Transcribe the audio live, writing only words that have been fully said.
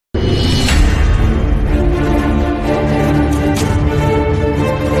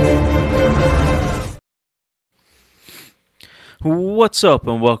What's up,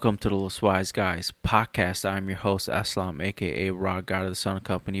 and welcome to the Los Wise Guys podcast. I'm your host, Aslam, aka Raw God of the Sun,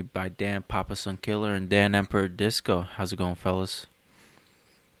 accompanied by Dan Papa Sun Killer and Dan Emperor Disco. How's it going, fellas?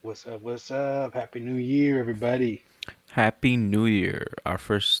 What's up? What's up? Happy New Year, everybody. Happy New Year. Our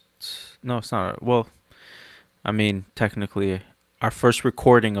first. No, it's not. Well, I mean, technically, our first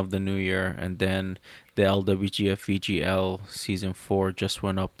recording of the new year, and then the LWGF VGL Season 4 just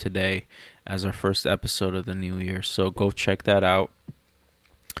went up today as our first episode of the new year. So go check that out.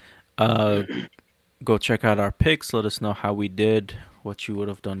 Uh, go check out our picks. Let us know how we did, what you would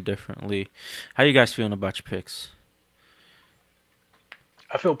have done differently. How you guys feeling about your picks?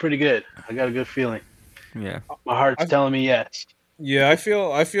 I feel pretty good. I got a good feeling. Yeah, My heart's I, telling me yes. yeah, I feel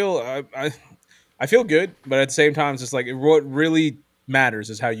good, but at the same time, it's just like what really matters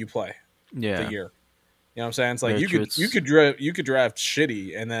is how you play the yeah, year. You know what I'm saying? It's like very you true. could you It's could draft you could draft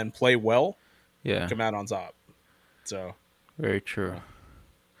shitty and then play well and yeah, come out on top. So very true. uh,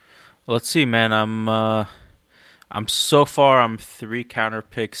 Let's see, man. I'm so far. I'm three counter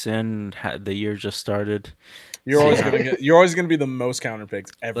picks in. The year just started. you're See always how. gonna get you're always gonna be the most counter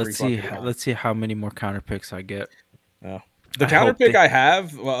picks every Let's see. fucking time. Let's see how many more counter picks I get. Uh, the I counter hope pick they. I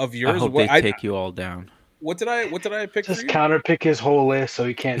have of I yours, hope they take you all down. what did I pick for Just you? counterpick his whole list so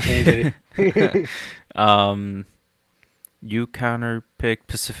he can't change it. um, you counter pick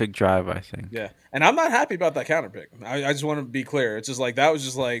Pacific Drive. I think. Yeah, and I'm not happy about that counter pick. I just want to be clear. It's just like that was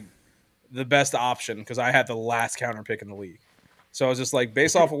just like the best option because I had the last counter pick in the league. So I was just like,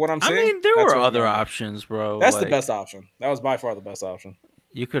 based off of what I'm I seeing, mean, there that's were what we're other going with. options, bro. That's the best Like option. That was by far the best option.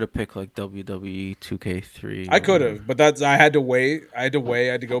 you could have picked like WWE 2K3 I or could whatever. have, but that's I had to weigh. I had to weigh.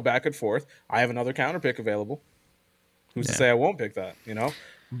 I had to go back and forth. I have another counter pick available. Who's to Yeah. say I won't pick that? You know,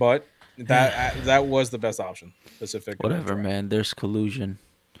 but that was the best option. Pacific. Whatever, Drive. man. There's collusion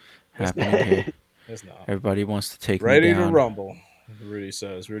It's happening not. here. It's not. Everybody wants to take me Ready to down. rumble. Rudy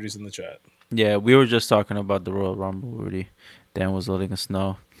says. Rudy's in the chat. Yeah, we were just talking about the Royal Rumble, Rudy. Dan was letting us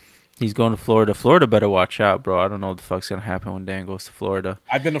know. He's going to Florida. Florida better watch out, bro. I don't know what the fuck's gonna happen when Dan goes to Florida.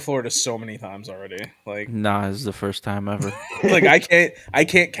 I've been to Florida so many times already. Nah, this is the first time ever. Like I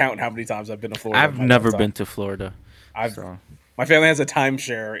can't count how many times I've been to Florida in I've my never lifetime. been to Florida. I've So my family has a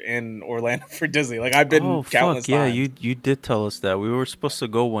timeshare in Orlando for Disney. Like I've oh been countless fuck yeah, times. you did tell us that. We were supposed to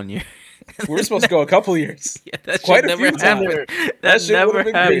go one year. We were supposed to go a couple years, Yeah, that shit quite a never few I've been times. happened. there. That That shit would never have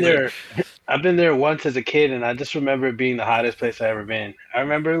been I've been crazy. happened. there. I've been there once as a kid, and I just remember it being the hottest place I ever been. I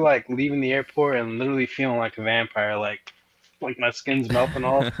remember like leaving the airport and literally feeling like a vampire, like my skin's melting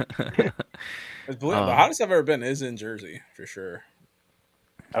off. The Oh, hottest I've ever been is in Jersey for sure.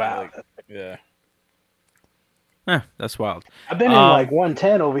 Wow. Like yeah, that's wild. I've been in like Um,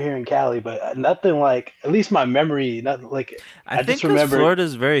 110 over here in Cali, but nothing like at least my memory. Not like I I think just because remember. Florida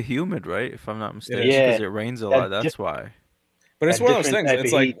is very humid, right? If I'm not it mistaken, is. because Yeah, it rains a lot. that That's why. But it's that one of those different things. type of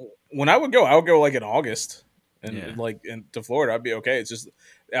It's like heat. when I would go like in August, Yeah. and like to Florida, I'd be okay. It's just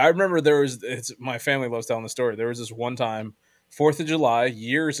I remember there was. It's my family loves telling the story. There was this one time, July 4th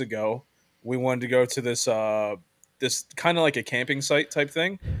years ago. We wanted to go to this kind of like a camping site type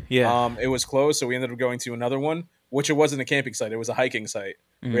thing. Yeah. It was closed, so we ended up going to another one, which it wasn't a camping site. It was a hiking site.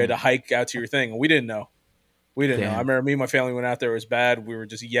 We had Mm, to hike out to your thing. We didn't know. We didn't know. I damn. remember me and my family went out there. It was bad. We were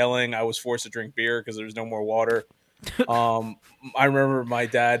just yelling. I was forced to drink beer because there was no more water. Um, I remember my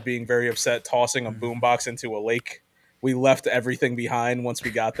dad being very upset, tossing a boombox into a lake. We left everything behind once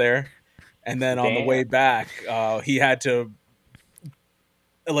we got there, and then on the Damn. way back, he had to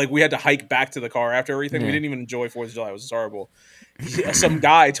we had to hike back to the car after everything. We Yeah. didn't even enjoy July. It was just horrible. Some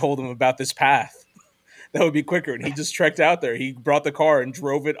guy told him about this path that would be quicker, and he just trekked out there. He brought the car and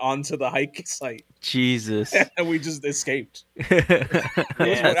drove it onto the hike site, Jesus. and we just escaped. Yeah.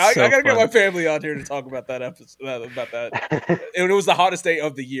 That's I so gotta get my funny. family on here to talk about that episode. About that, it was the hottest day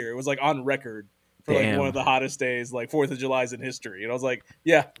of the year. It was like on record for like one of Damn. the hottest days, like 4th of July's in history. And I was like,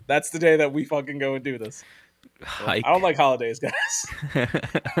 yeah, that's the day that we fucking go and do this. So, I don't Hike. like holidays, guys.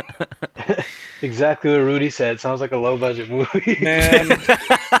 Exactly what Rudy said. Sounds like a low budget movie. Man,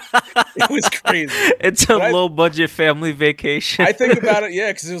 it was crazy. It's a But low budget family vacation. I think about it,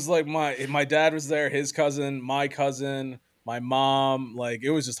 yeah, because it was like my dad was there, his cousin, my mom. Like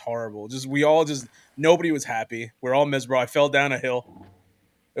it was just horrible. Just we all just nobody was happy. We're all miserable. I fell down a hill.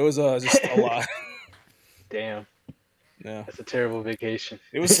 It was just a lot. Damn, Yeah, that's a terrible vacation.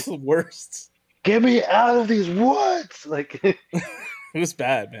 it was the worst. Get me out of these woods! Like It was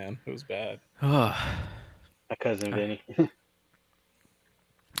bad, man. It was bad. All my cousin Vinny.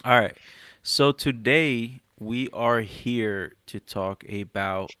 right. So today we are here to talk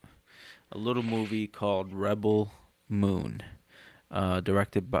about a little movie called Rebel Moon,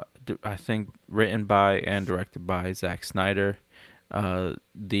 directed by, I think, written by and directed by Zack Snyder.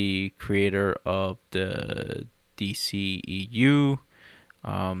 the creator of the DCEU,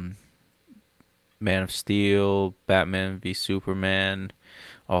 um, Man of Steel, Batman v Superman,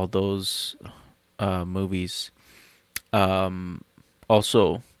 all those movies. Um,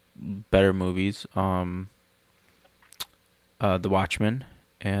 Also, better movies. The Watchmen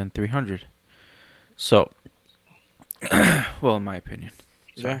and 300. So, well, in my opinion.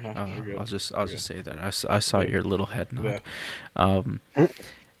 Yeah, Sorry. no, you're good. I'll You're just good. say that I saw Yeah. your little head nod. Yeah. Um,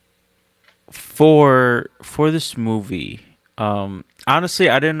 for this movie, honestly,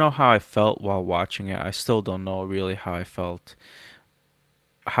 I didn't know how I felt while watching it. I still don't know really how I felt,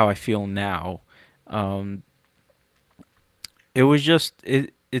 how I feel now. Um, it was just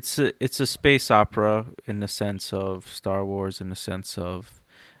it's a space opera in the sense of Star Wars, in the sense of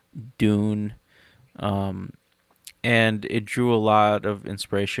Dune. Um, and it drew a lot of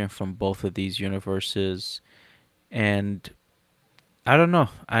inspiration from both of these universes. And I don't know,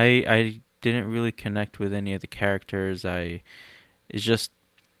 I didn't really connect with any of the characters. I it's just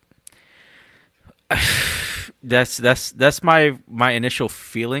that's my initial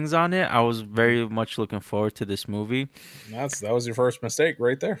feelings on it. I was very much looking forward to this movie. That was your first mistake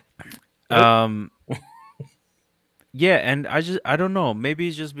right there. Um, yeah, and I don't know. Maybe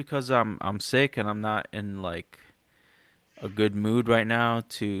it's just because I'm sick and I'm not in like a good mood right now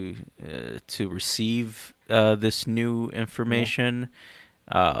to receive this new Yeah. information.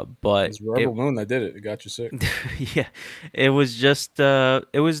 It But was Rebel Moon that did it. It got you sick. yeah, it was just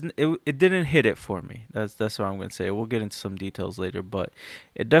it didn't hit it for me. That's what I'm gonna say. We'll get into some details later, but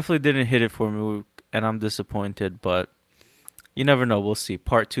it definitely didn't hit it for me, and I'm disappointed. But you never know. We'll see.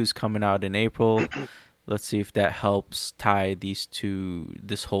 Part two's coming out in April. Let's see if that helps tie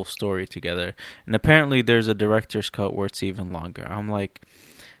this whole story together. And apparently, there's a director's cut where it's even longer. I'm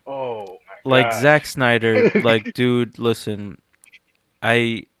Oh my like Zack gosh. Snyder, like dude, listen,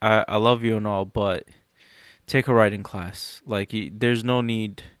 I love you and all, but take a writing class. Like, there's no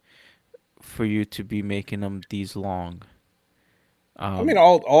need for you to be making them these long. I mean, Um,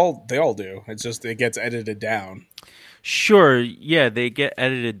 all they all do. It's just it gets edited down. sure, yeah, they get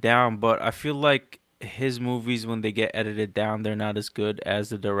edited down, but I feel like his movies, when they get edited down, they're not as good as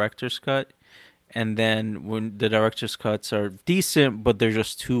the director's cut. And then when the director's cuts are decent, but they're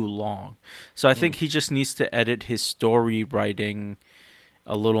just too long. So I Mm. think he just needs to edit his story writing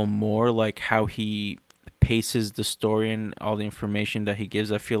a little more, like how he paces the story and all the information that he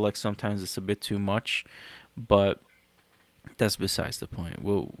gives. I feel like sometimes it's a bit too much, but that's besides the point.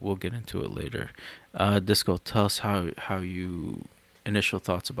 We'll get into it later. Disco, tell us how you initial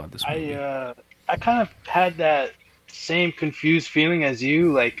thoughts about this I movie. uh I kind of had that same confused feeling as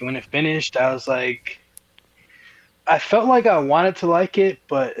you. Like when it finished, I was like, I felt like I wanted to like it,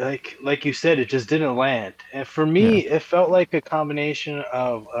 but like you said, it just didn't land. And for Yeah. me, it felt like a combination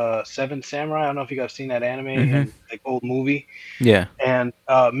of Seven Samurai. I don't know if you guys seen that anime Mhm. and like old movie, Yeah. and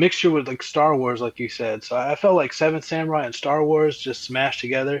mixture with like Star Wars, like you said. So I felt like Seven Samurai and Star Wars just smashed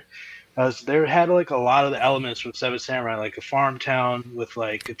together. As there had like a lot of the elements from Seven Samurai, like a farm town with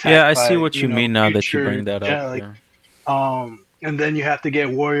like Yeah, attacked I see by what you mean now that you future bring that up. like Yeah. and then you have to get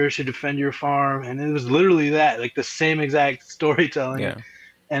warriors to defend your farm, and it was literally that, like the same exact storytelling. Yeah.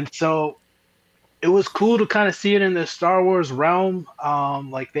 And so it was cool to kind of see it in the Star Wars realm.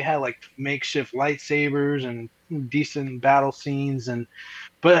 Like they had like makeshift lightsabers and decent battle scenes, and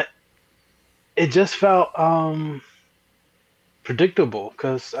but it just felt predictable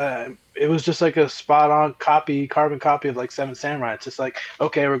because it was just like a spot on carbon copy of like Seven Samurai. It's just like,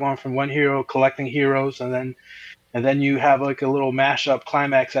 okay, we're going from one hero collecting heroes, and then you have like a little mashup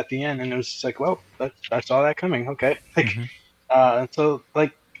climax at the end, and it was just like, well, I saw that coming. Okay, like, Mhm. and so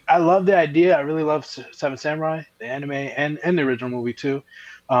like I love the idea. I really love Seven Samurai, the anime, and the original movie too.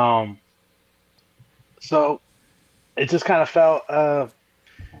 Um, so it just kind of felt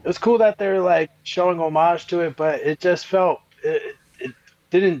it was cool that they're like showing homage to it, but it just felt it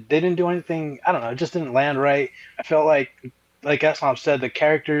didn't they didn't do anything. I don't know. It just didn't land right. I felt like Eslam said, the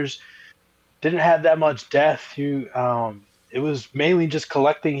characters didn't have that much depth. It was mainly just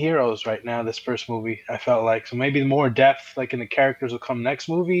collecting heroes right now. This first movie, I felt like, so maybe more depth like in the characters will come next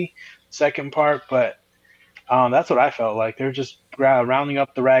movie, second part. But that's what I felt like. They're just rounding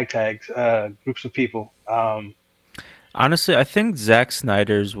up the ragtags groups of people. Honestly, I think Zack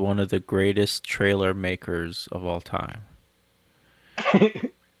Snyder's one of the greatest trailer makers of all time.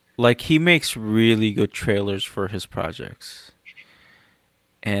 Like, he makes really good trailers for his projects.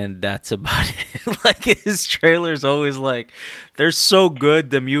 And that's about it. Like, his trailers always like they're so good.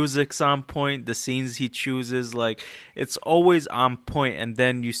 The music's on point, the scenes he chooses, like it's always on point. And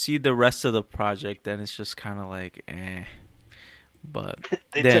then you see the rest of the project and it's just kind of like eh. But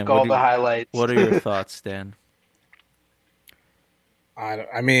They Dan, took all the highlights. what are your thoughts, Dan?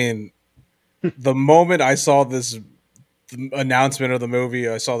 I mean, the moment I saw this announcement of the movie,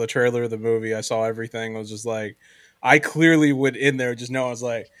 I saw the trailer of the movie, I saw everything. I was just like, I clearly would in there just know I was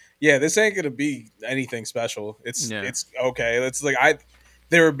like, yeah, this ain't gonna be anything special. Yeah. It's okay. It's like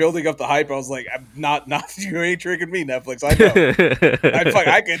they were building up the hype. I was like, I'm not you ain't tricking me, Netflix. I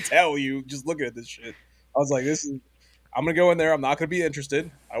know. I could tell you just looking at this shit. I was like, this is. I'm gonna go in there. I'm not gonna be interested.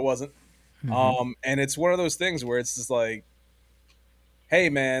 I wasn't. Mhm. And it's one of those things where it's just like, hey,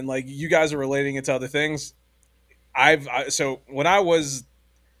 man, like you guys are relating it to other things. So when I was,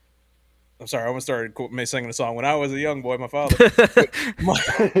 I'm sorry, I almost started singing a song. When I was a young boy, my father. When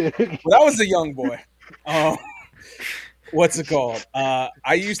I was a young boy, um, what's it called? I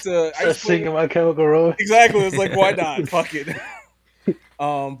used to Singing My Chemical Romance. exactly. It's like why not? Fuck it.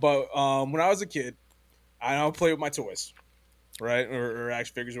 But when I was a kid, I would play with my toys, right, or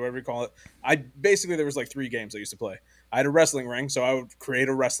action figures, or whatever you call it. I basically there was like 3 games I used to play. I had a wrestling ring, so I would create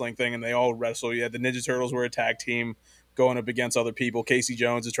a wrestling thing, and they all wrestle. You had the Ninja Turtles were a tag team going up against other people. Casey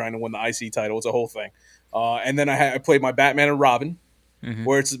Jones is trying to win the IC title. It's a whole thing. And then I played my Batman and Robin, Mhm.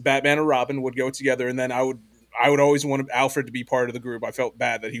 where it's Batman and Robin would go together, and then I would always want Alfred to be part of the group. I felt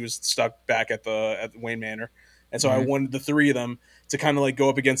bad that he was stuck back at the Wayne Manor, and so I Mhm. wanted the 3 of them to kind of like go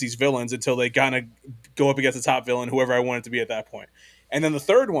up against these villains until they kind of go up against the top villain, whoever I wanted to be at that point. And then the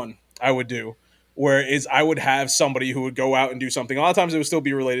third one I would do, where is I would have somebody who would go out and do something. A lot of times it would still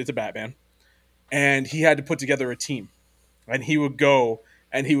be related to Batman, and he had to put together a team, and he would go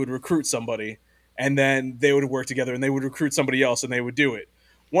and he would recruit somebody, and then they would work together and they would recruit somebody else and they would do it.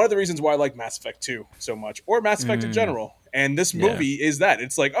 One of the reasons why I like Mass Effect 2 so much, or Mass Effect in Mm. general, and this Yeah. movie is that.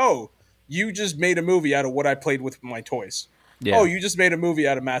 It's like, oh, you just made a movie out of what I played with my toys. Oh, Yeah. you just made a movie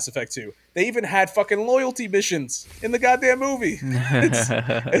out of Mass Effect 2. They even had fucking loyalty missions in the goddamn movie.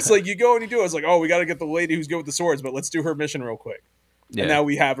 It's like you go and you do it. It's like, oh, we got to get the lady who's good with the swords, but let's do her mission real quick. And Yeah. now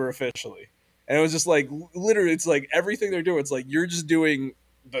we have her officially. And it was just like, literally, it's like everything they're doing. It's like you're just doing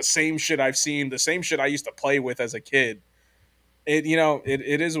the same shit I've seen, the same shit I used to play with as a kid. It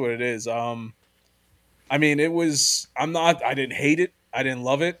is what it is. I mean, it was. I didn't hate it. I didn't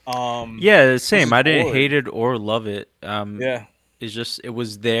love it. Yeah, I was same. just I didn't bored. hate it or love it. Yeah. It's just it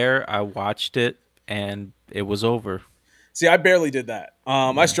was there. I watched it and it was over. See, I barely did that.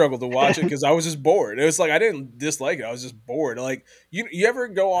 I Yeah. struggled to watch it because I was just bored. It was like I didn't dislike it. I was just bored. Like you ever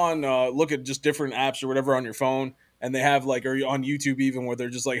go on look at just different apps or whatever on your phone, and they have like or on YouTube even where they're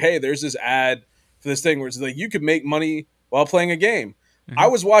just like, hey, there's this ad for this thing where it's like you could make money while playing a game. I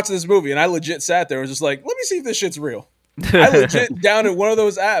Mhm. was watching this movie and I legit sat there and was just like, let me see if this shit's real. I legit downloaded one of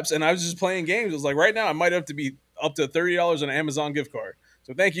those apps and I was just playing games. It was like right now I might have to be up to $30 on an Amazon gift card.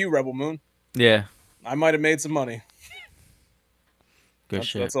 So thank you, Rebel Moon. Yeah, I might have made some money. good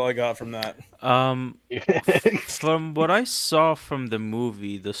shit. That's all I got from that. From what I saw from the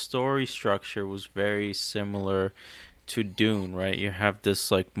movie, the story structure was very similar to Dune, right? You have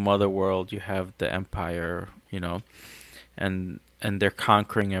this like mother world, you have the empire, and they're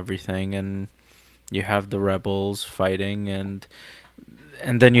conquering everything, and you have the rebels fighting, and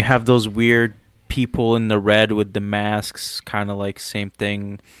then you have those weird people in the red with the masks, kind of like same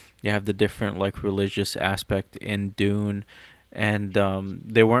thing. You have the different like religious aspect in Dune, and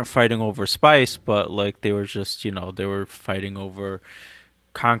they weren't fighting over spice, but like they were just they were fighting over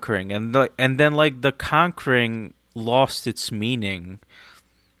conquering, and then like the conquering lost its meaning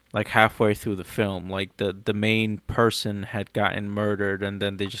like halfway through the film. Like the main person had gotten murdered, and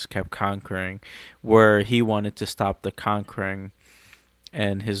then they just kept conquering, where he wanted to stop the conquering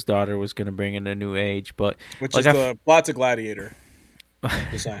and his daughter was going to bring in a new age. But Which like is the plot to Gladiator.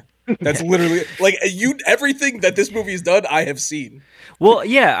 Just saying. That's literally like everything that this movie has done. I have seen. well,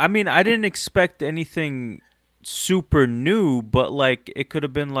 yeah, I mean, I didn't expect anything super new, but like it could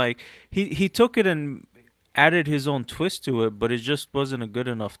have been like he took it and added his own twist to it, but it just wasn't a good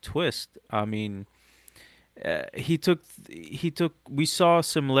enough twist. I mean, he took we saw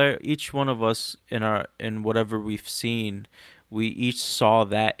similar, each one of us in whatever we've seen, we each saw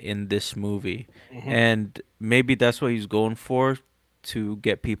that in this movie, Mm-hmm. and maybe that's what he's going for, to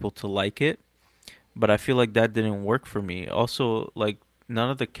get people to like it, but I feel like that didn't work for me. Also, like, none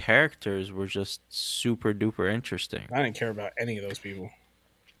of the characters were just super duper interesting. I didn't care about any of those people.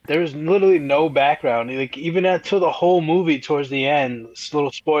 There was literally no background, like even until the whole movie towards the end.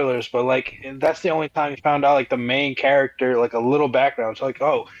 Little spoilers, but like that's the only time you found out like the main character, like a little background. So like,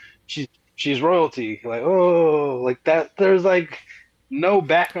 oh, she's royalty, like oh, like that. There's like no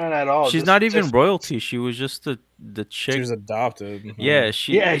background at all. She's Just not even just royalty. She was just the She chick. was adopted. Yeah,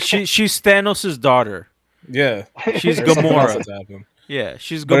 yeah, she's Thanos' daughter. Yeah, She's there's something else Gamora. that's happened. Yeah,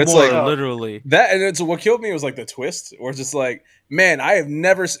 she's But it's Gamora, like literally. that, and it's what killed me was like the twist, or just like, man, I have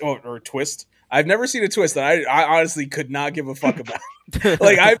never or twist. I've never seen a twist that I honestly could not give a fuck about.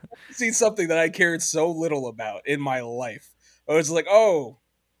 Like I've seen something that I cared so little about in my life. I was like, oh,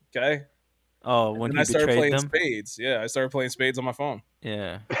 okay. Oh, And when then he I started betrayed playing them. spades. Yeah, I started playing spades on my phone.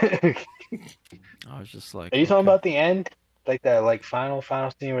 Yeah, Are I was just like, you talking okay. about the end? Like that, like final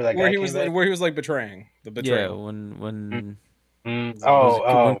scene where that Where guy he came was, back? where he was like betraying the Yeah, betrayal. when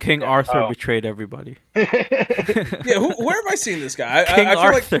Oh, when King yeah. Arthur Oh. betrayed everybody. Yeah, where have I seen this guy? King I feel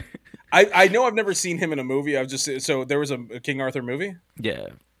like Arthur. I know I've never seen him in a movie. I've just so there was a King Arthur movie. Yeah,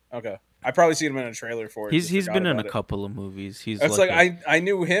 Okay, I probably seen him in a trailer for it. he's just he's forgot been in a about it. couple of movies. He's It's like, like I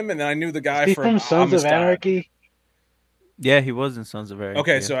knew him, and then I knew the guy Is he from from Sons of Amistad. Anarchy? yeah, he was in Sons of Anarchy.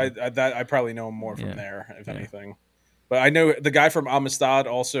 Okay, so I probably know him more from Yeah. there, if Yeah. anything. But I know the guy from Amistad,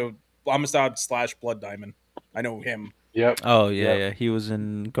 also Amistad / Blood Diamond. I know him. Yep. Oh yeah, Yep. yeah, he was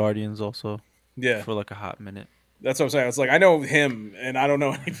in Guardians also Yeah, for like a hot minute. that's what I'm saying. It's like I know him, and I don't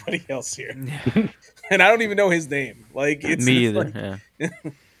know anybody else here, Yeah, and I don't even know his name. Like it's me it's either. like- Yeah,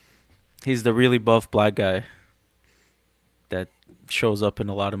 he's the really buff black guy that shows up in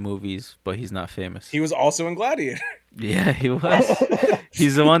a lot of movies, but he's not famous. he was also in Gladiator. Yeah, he was.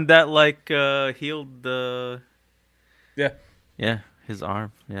 He's the one that like healed the. Yeah. Yeah, his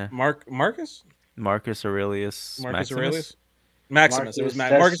arm. Yeah, Marcus Marcus Aurelius. Maximus. Maximus? Maximus. It was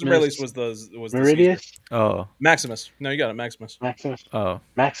Marcus Marcus Aurelius Decimus was the Caesar. Meridius? Oh, Maximus. No, you got it, Maximus. oh,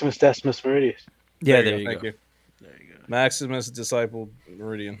 Maximus Decimus Meridius. yeah. There you Thank go. you. Maximus disciple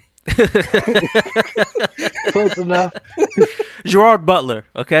Meridian. Close enough. Gerard Butler.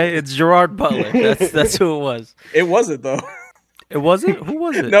 Okay, it's Gerard Butler. That's who it was. It wasn't though. It wasn't. Who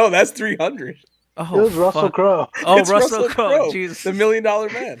was it? No, that's 300. Oh, It was Russell fuck. Crowe. Oh, It's Russell Crowe. Jesus. the $1 Million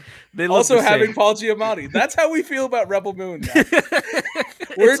Man. They look Also the having same. Paul Giamatti. That's how we feel about Rebel Moon. Now.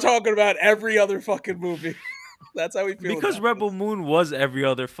 We're talking about every other fucking movie. That's how we feel. Because about Rebel Moon was every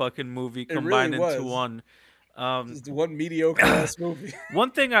other fucking movie really combined into was. one. this. Just one mediocre ass movie.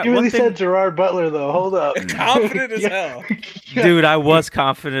 One thing, You really one thing, said Gerard Butler though. Hold up. Confident as Yeah. hell. dude, I was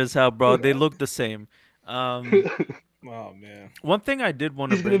confident as hell, bro. They look the same. Oh man, One thing I did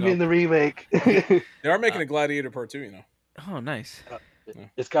want He's to gonna bring be in up. the remake. they are making a Gladiator Part 2. You know, Oh, nice.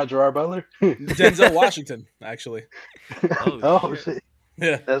 It's got Gerard Butler. Denzel Washington actually. Oh shit.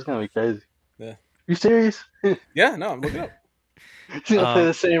 Yeah, That's gonna be crazy. Yeah. You serious? yeah. No, I'm looking up. He's gonna play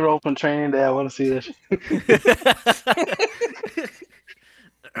the same role from Training Day. I want to see this.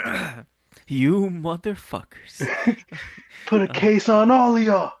 You motherfuckers. Put a case on all of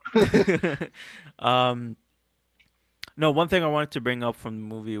y'all. No, one thing I wanted to bring up from the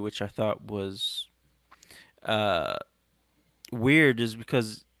movie, which I thought was weird, is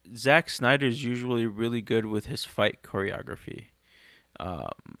because Zack Snyder's usually really good with his fight choreography.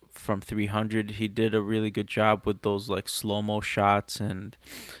 From 300, he did a really good job with those like slow-mo shots, and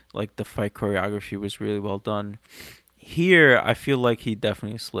like the fight choreography was really well done. Here, I feel like he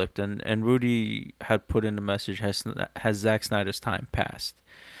definitely slipped, and Rudy had put in the message, has Zack Snyder's time passed?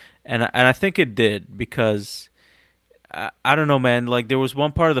 And I think it did, because I don't know, man. Like, there was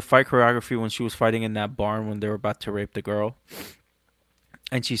one part of the fight choreography when she was fighting in that barn when they were about to rape the girl,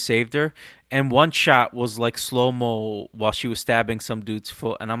 and she saved her. And one shot was like slow mo while she was stabbing some dude's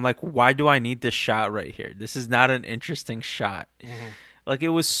foot, and I'm like, why do I need this shot right here? This is not an interesting shot. Like, it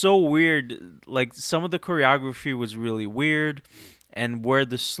was so weird. Like, some of the choreography was really weird, and where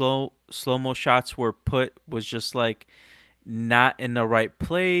the slow mo shots were put was just like not in the right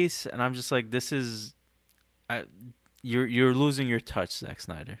place. And I'm just like, this is, you're losing your touch, Zack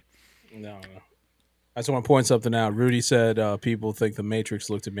Snyder. No. I just want to point something out. Rudy said people think The Matrix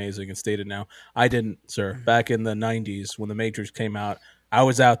looked amazing and stated now. I didn't, sir. Back in the 90s when The Matrix came out, I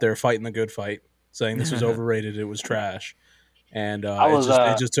was out there fighting the good fight, saying this was overrated, it was trash. And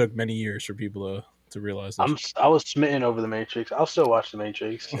it just took many years for people to realize this. I was smitten over the Matrix. I'll still watch the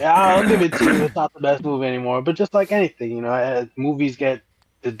Matrix. Yeah, I'll give it to you. It's not the best movie anymore, but just like anything, you know, movies get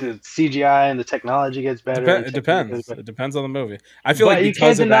the CGI and the technology gets better. It depends. It depends on the movie. I feel but like you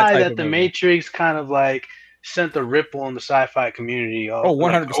because can't of that deny type that of the movie. Matrix kind of like sent the ripple in the sci-fi community. Oh,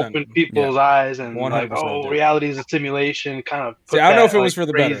 100%. Like, opened people's eyes and 100%, like, oh, dude. reality is a simulation. Kind of. See, I don't know if it was for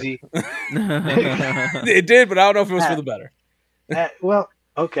the crazy. better. It did, but I don't know if it was for the better. Well,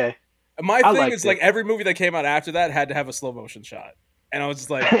 okay. My I thing liked is like it. every movie that came out after that had to have a slow motion shot, and I was just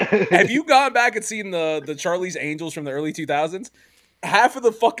like, have you gone back and seen the Charlie's Angels from the early 2000s? Half of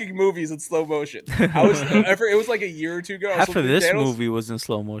the fucking movies in slow motion. It was like a year or two ago. I was Half of flipping this channels. movie was in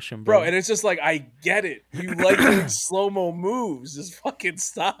slow motion, bro. Bro, and it's just like, I get it. You like doing slow mo moves. Just fucking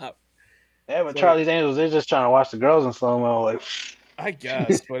stop. Yeah, with So Charlie's Angels, they're just trying to watch the girls in slow mo. Like, I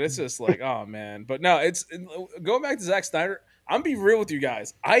guess, but it's just like, oh man. But no, it's going back to Zack Snyder. I'm be real with you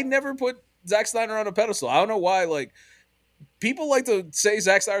guys. I never put Zack Snyder on a pedestal. I don't know why. Like people like to say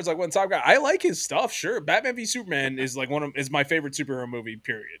Zack Snyder's like one top guy. I like his stuff. Sure, Batman v Superman is like is my favorite superhero movie.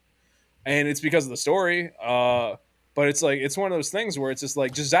 Period. And it's because of the story. But it's like it's one of those things where it's just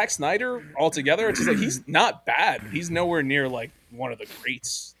Zack Snyder altogether. It's just like he's not bad. He's nowhere near like one of the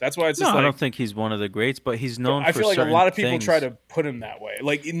greats. That's why it's No, just I like don't think he's one of the greats, but he's known I for feel like a certain lot of people things. try to put him that way.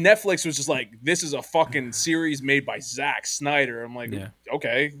 Like Netflix was just like, this is a fucking series made by Zack Snyder. I'm like, Yeah.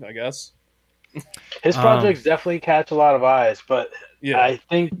 okay, I guess. his projects definitely catch a lot of eyes, but Yeah, I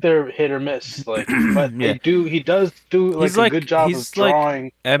think they're hit or miss. Like, but Yeah. he does do like He's a like good job of he's like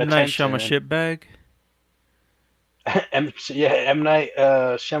drawing M Night attention. Shitbag. M Night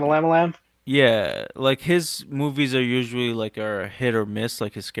Shyamalan. Yeah, like his movies are usually like a hit or miss,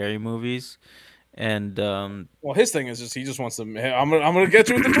 like his scary movies, and well, his thing is just he just wants to. I'm gonna get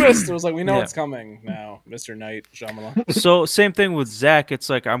you with the twist. It was like we know Yeah. it's coming now, Mr. Knight Shyamalan. So same thing with Zach. It's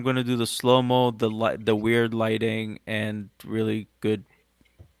like I'm gonna do the slow mo, the weird lighting, and really good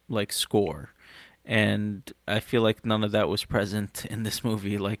like score. And I feel like none of that was present in this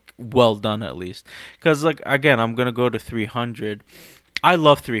movie. Like well done at least. Because like again, I'm gonna go to 300. I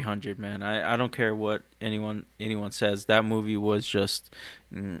love 300, man. I don't care what anyone says. That movie was just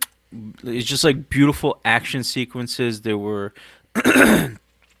it's just like beautiful action sequences. There were it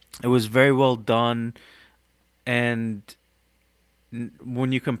was very well done, and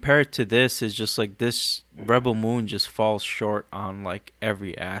when you compare it to this, it's just like this Rebel Moon just falls short on like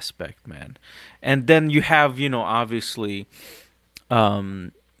every aspect, man. And then you have, obviously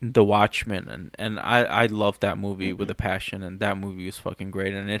The Watchmen, and I love that movie with a passion, and that movie was fucking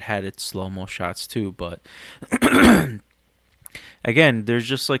great, and it had its slow-mo shots too, but again, there's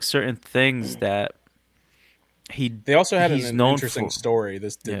just like certain things that They also had he's an known interesting for. story.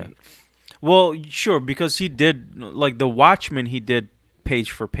 This Yeah. didn't. Well, sure, because he did like The Watchmen. He did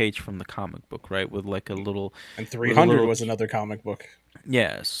page for page from the comic book, right? With like a little, And with a 300 little, was another comic book.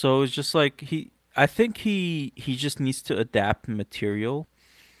 yeah. So it's just like I think he just needs to adapt material,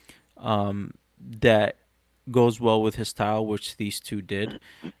 that goes well with his style, which these two did.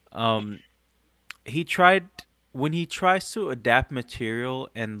 Um, he tried when he tries to adapt material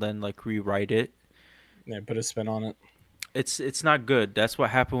and then like rewrite it. Yeah, put a spin on it. It's not good. That's what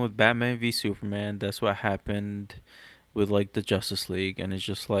happened with Batman v Superman. That's what happened with like the Justice League, and it's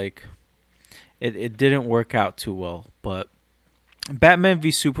just like it didn't work out too well. But Batman v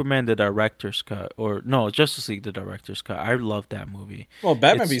Superman, the director's cut, or no, Justice League, the director's cut. I love that movie. Well,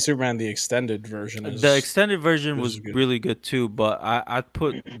 Batman It's- v Superman, the extended version is The extended version this was is good. really good too, but I'd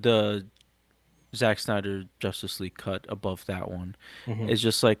put the Zack Snyder Justice League cut above that one. Mhm. It's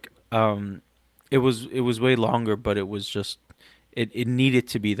just like it was way longer, but it was just it needed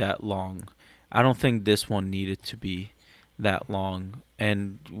to be that long. I don't think this one needed to be that long.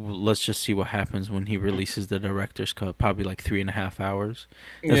 And let's just see what happens when he releases the director's cut. Probably like 3.5 hours.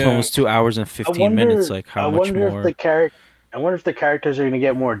 This one Yeah. was 2 hours and 15 minutes. Like how much more? I wonder if the characters are going to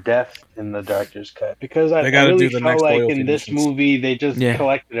get more depth in the director's cut, because I They gotta really do the felt next like loyalty in this missions. movie they just Yeah.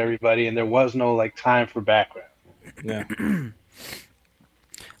 collected everybody and there was no like time for background. Yeah.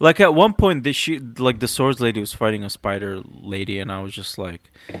 Like at one point, the swords lady was fighting a spider lady, and I was just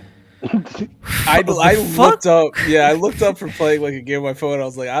like, I fuck? looked up. Yeah, I looked up for playing like a game on my phone. I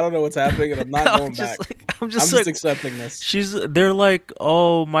was like, I don't know what's happening, and I'm not going back. I'm I'm just just like, accepting this. they're like,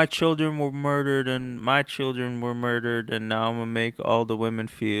 oh, my children were murdered, and my children were murdered, and now I'm gonna make all the women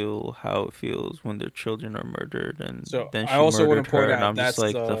feel how it feels when their children are murdered, and So then she I also want murdered to point her, and out I'm just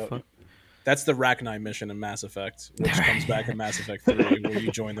like, the fuck. that's the Rachni mission in Mass Effect, which comes back in Mass Effect 3, where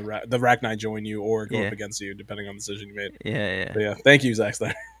you join the Rachni join you or go Yeah. up against you, depending on the decision you made. Yeah, But yeah, thank you, Zack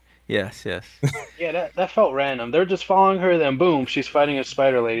Snyder. yes. Yeah, that felt random. They're just following her, then boom, she's fighting a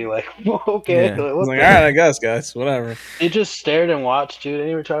spider lady. Like, okay, Yeah. I what was like, the- all right, I guess, guys, whatever. They just stared and watched, dude. They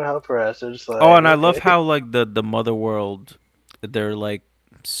didn't even try to help her ass. They're just like, Oh, and I love okay. how like the mother world, they're like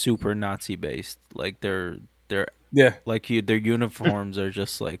super Nazi based. Like they're Yeah, like their uniforms are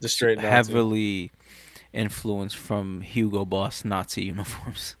just like Just straight Nazi. heavily influenced from Hugo Boss Nazi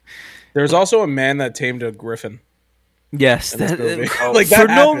uniforms. there's also a man that tamed a griffin. Yes, In this movie. Oh, Like for that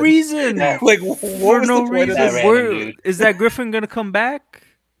no happened. reason. Yeah. Like, what For was no the point of reason. That this? random, Where dude. is that griffin gonna come back?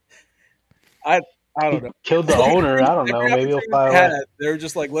 I don't know. Killed the owner. I don't know. Every Maybe he'll opportunity fly they away. had, they were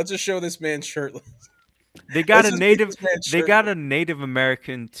just like, let's just show this man shirtless. They got Let's a just native. make this man They got shirtless. a Native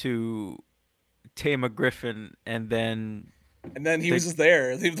American to tame a griffin, and then And then he they- was just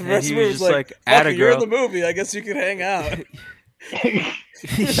there. The and rest he of it was was just like, like, "Atta fuck it, you're in girl." the movie. I guess you can hang out.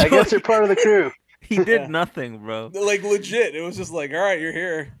 I guess you're part of the crew. He did nothing, bro. Like legit, it was just like, all right, you're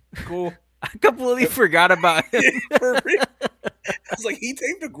here, cool. I completely forgot about him. For real. I was like, he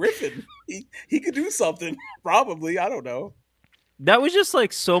tamed a griffin. He could do something, probably. I don't know. That was just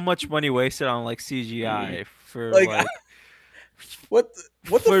like so much money wasted on like CGI for Like, like what the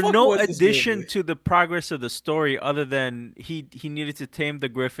for fuck no was this addition movie? to the progress of the story other than he needed to tame the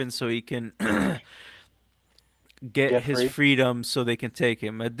griffin so he can get his free. freedom so they can take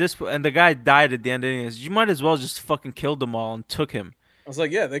him. At this and the guy died at the end of it. You might as well just fucking killed them all and took him. I was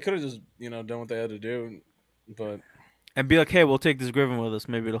like, yeah, they could have just done what they had to do, but And be like, hey, we'll take this griffin with us.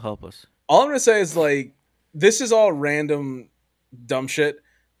 Maybe it'll help us. all I'm gonna say is like, this is all random dumb shit.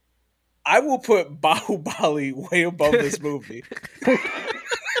 I will put Bahubali way above this movie.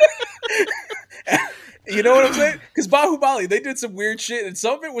 You know what I'm saying? Because Bahubali, they did some weird shit, and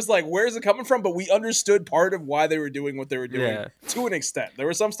some of it was like, where's it coming from? But we understood part of why they were doing what they were doing to an extent. There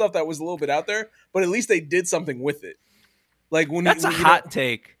was some stuff that was a little bit out there, but at least they did something with it. Like That's a hot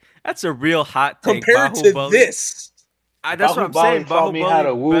take. That's a real hot take. Compared to this. That's what I'm saying. Taught me how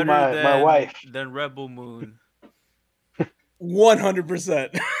to woo my wife. Than Rebel Moon.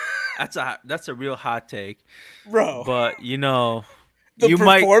 100%. That's a real hot take, bro. But you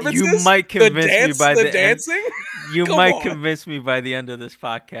might convince me by the dancing. End. You might convince me by the end of this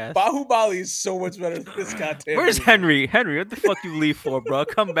podcast. Bahubali is so much better than this goddamn. Where's movie. Henry? Henry, what the fuck you leave for, bro?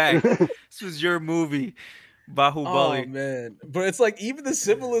 Come back. This was your movie, Bahubali. Oh man, but it's like even the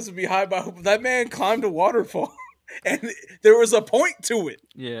symbolism behind Bahubali. That man climbed a waterfall, and there was a point to it.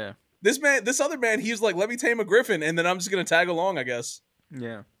 Yeah. This other man, he was like, "Let me tame a griffin, and then I'm just gonna tag along, I guess."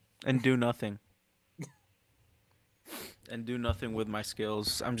 Yeah, and do nothing. And do nothing with my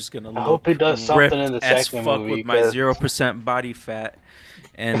skills. I'm just gonna. I hope he does something in the second movie with my 0% body fat,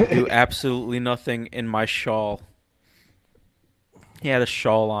 and do absolutely nothing in my shawl. He had a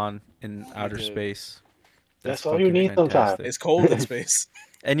shawl on in outer space. That's all you need sometimes. It's cold in space.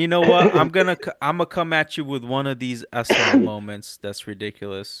 And you know what? I'm gonna come at you with one of these SL moments that's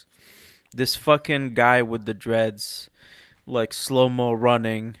ridiculous. This fucking guy with the dreads, like slow-mo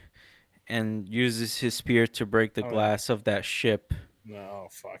running, and uses his spear to break the glass of that ship. No,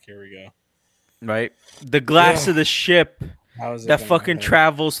 fuck, here we go. Right? The glass of the ship that fucking happen?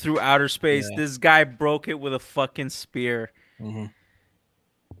 travels through outer space. Yeah. This guy broke it with a fucking spear. Mm-hmm.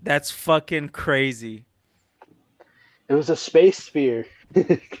 That's fucking crazy. It was a space spear.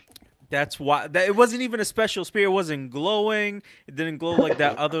 That's why it wasn't even a special spear. It wasn't glowing. It didn't glow like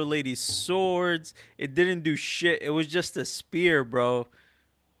that other lady's swords. It didn't do shit. It was just a spear, bro.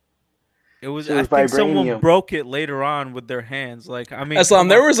 It was. I think someone broke it later on with their hands. Like, I mean, Aslam,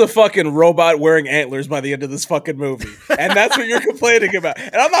 there was a fucking robot wearing antlers by the end of this fucking movie, and that's what you're complaining about.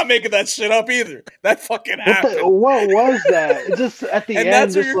 And I'm not making that shit up either. That fucking happened. What was that? It just at the and end,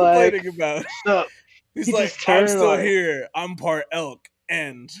 that's what just you're like, complaining about. He's he like, I'm still here. I'm part elk.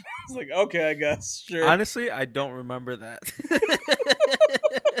 End. It's like, okay, I guess. Sure. Honestly, I don't remember that.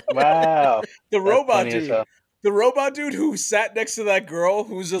 Wow. The robot dude. The robot dude who sat next to that girl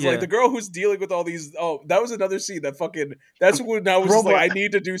who's just like the girl who's dealing with all these. Oh, that was another scene that fucking. That's when I was just like, I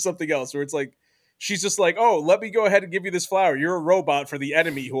need to do something else. Where it's like, she's just like, oh, let me go ahead and give you this flower. You're a robot for the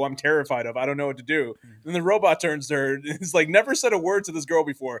enemy who I'm terrified of. I don't know what to do. Then the robot turns to her and is like, never said a word to this girl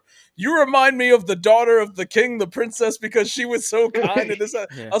before. You remind me of the daughter of the king, the princess, because she was so kind. And this, I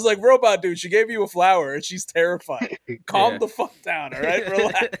was like, robot dude, she gave you a flower and she's terrified. Calm the fuck down, all right?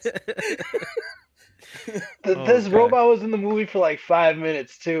 Relax. This robot was in the movie for like 5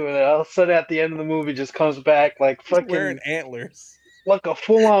 minutes too, and all of a sudden at the end of the movie just comes back like fucking wearing antlers, like a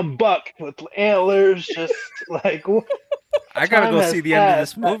full-on buck with antlers. Just like I gotta go see the end of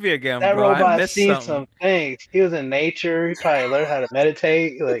this movie again, that bro. Robot I missed seen something. some things. He was in nature. He probably learned how to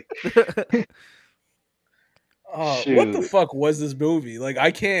meditate. Like, what the fuck was this movie? Like,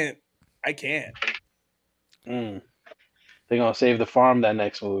 I can't. They're gonna save the farm that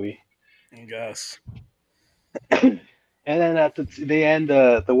next movie. I guess. And then at the end,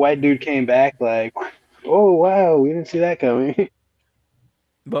 the white dude came back like, "Oh wow, we didn't see that coming."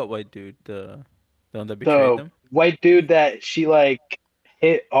 But white dude, the one that betrayed them. White dude that she like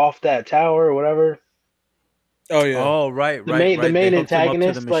hit off that tower or whatever. Oh yeah. Oh right. The main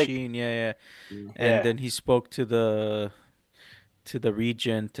antagonist, the machine. Like, and then he spoke to the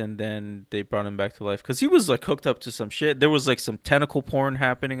regent, and then they brought him back to life because he was like hooked up to some shit. There was like some tentacle porn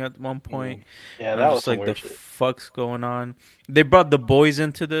happening at one point. Yeah, that was like the fuck's going on. They brought the boys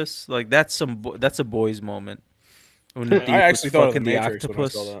into this. Like that's a boys moment. When the I actually thought of the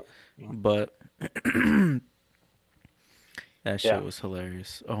octopus, but that shit was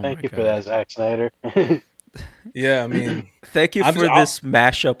hilarious. Oh Thank my you God. for that, Zack Snyder. Yeah, I mean, Thank you I'm for just, this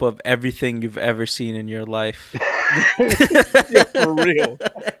mashup of everything you've ever seen in your life. yeah, for real.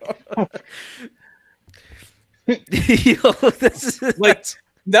 Yo, this is, Like,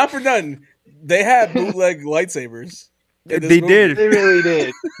 not for nothing, they had bootleg lightsabers in this they movie. did. They really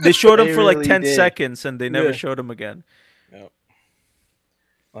did. They showed him They for like really 10 did. seconds and they never Yeah. showed him again. Yep.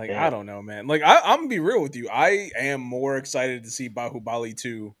 Like, Yeah. I don't know, man. Like, I'm gonna be real with you. I am more excited to see Bahubali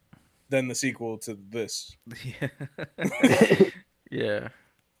 2 than the sequel to this. Yeah. Yeah.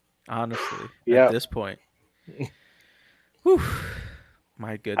 Honestly, at Yep. this point. Whew.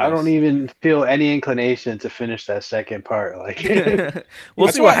 My I goodness. don't even feel any inclination to finish that second part. Like, We'll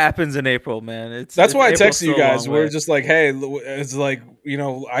That's see what why- happens in April, man. That's why I April's texted you still a guys. long We're way. just like, hey, it's like, you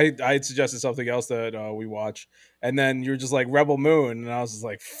know, I had suggested something else that we watch, and then you're just like Rebel Moon, and I was just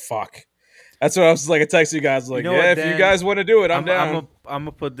like, fuck. That's what I was like. I texted you guys like, know yeah, what, if you Dan? guys want to do it, I'm down. I'm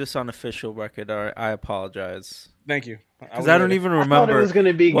gonna put this on official record. I apologize Thank you. because I don't even I thought it remember was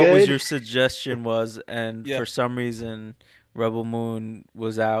gonna be what was good. your suggestion was, and Yeah. for some reason, Rebel Moon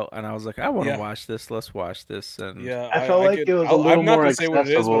was out, and I was like, I want to Yeah. watch this. Let's watch this. And Yeah, I felt like it was a little I'm not more gonna say what it is,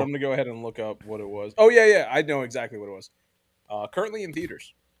 but accessible. I'm gonna go ahead and look up what it was. Oh yeah, I know exactly what it was. Currently in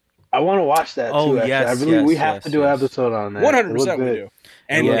theaters. I want to watch that Oh, too. Actually, yes, I really yes, we have yes, to do an yes. episode on that. 100% we It do.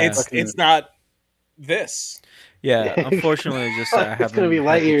 And Yeah. it's not this. yeah, unfortunately, just I It's haven't gonna be had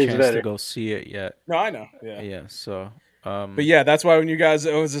light the years chance better. to go see it yet. No, I know. Yeah. Yeah, so But yeah, that's why when you guys,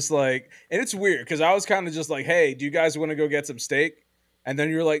 it was just like, and it's weird because I was kind of just like, hey, do you guys want to go get some steak? And then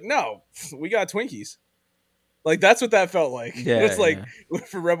you're like, no, we got Twinkies. Like, that's what that felt like. Yeah, It's like,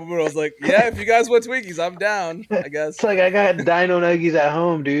 for Rebel Moon, I was like, yeah, if you guys want Twinkies, I'm down, I guess. It's like I got Dino Nuggies at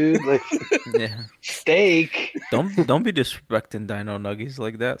home, dude. Like yeah. steak. Don't be disrespecting Dino Nuggies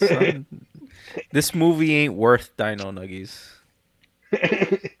like that, son. This movie ain't worth Dino Nuggies.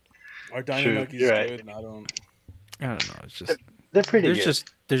 Are Dino True, Nuggies you're right. good? I don't know. It's just They're pretty they're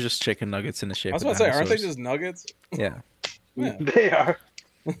good. just chicken nuggets in the shape I was of about to say, aren't they dinosaurs. just nuggets? Yeah, Yeah. They are.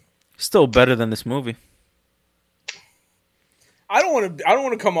 still better than this movie. I don't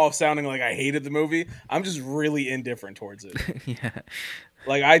want to come off sounding like I hated the movie. I'm just really indifferent towards it. Yeah,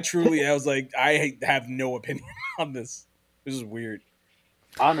 Like, I was like, I have no opinion on this. This is weird.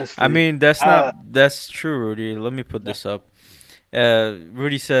 Honestly, I mean that's true, Rudy. Let me put this up.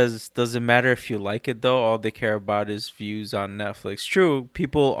 Rudy says, "Does it matter if you like it though? All they care about is views on Netflix." True,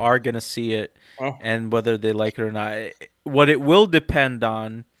 people are gonna see it, Oh. and whether they like it or not. What it will depend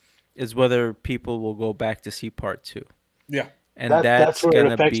on is whether people will go back to see part 2. Yeah. And That's that's where it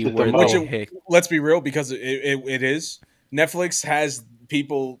gonna affects be it the where most. they hit. Let's be real, because it is. Netflix has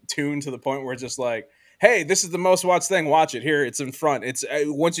people tuned to the point where it's just like, hey, this is the most watched thing. Watch it here. It's in front. It's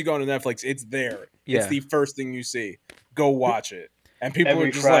once you go into Netflix, it's there. Yeah. It's the first thing you see. Go watch it. And people every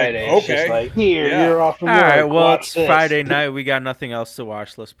are just Friday, like, it's just okay, like, here, Yeah. you're off from All work. right, well, watch it's this. Friday night. We got nothing else to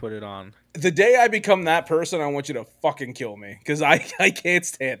watch. Let's put it on. the day I become that person, I want you to fucking kill me because I can't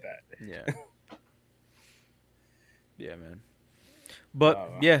stand that. Yeah. Yeah, man. But Oh.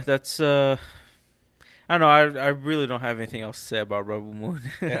 yeah, that's I don't know. I really don't have anything else to say about Rebel Moon.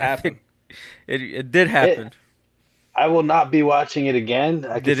 It I happened. think It did happen. I will not be watching it again.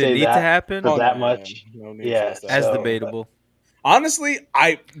 I can Did say it need that to happen? for that no, much. no need Yeah, for us to As so- debatable. Honestly,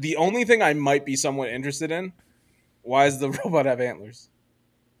 the only thing I might be somewhat interested in, why does the robot have antlers?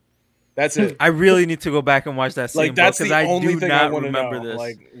 That's it. I really need to go back and watch that scene Like, that's because the I only do thing I not want to remember know. this.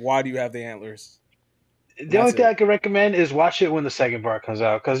 Like, why do you have the antlers? The only That's thing it. I can recommend is watch it when the second part comes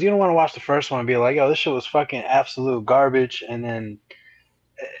out, because you don't want to watch the first one and be like, "Yo, this shit was fucking absolute garbage," and then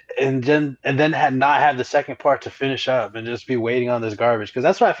not have the second part to finish up and just be waiting on this garbage. Because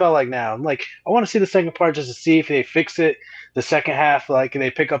that's what I felt like now. I'm like, I want to see the second part just to see if they fix it. The second half, like they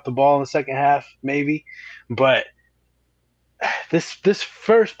pick up the ball in the second half, maybe. But this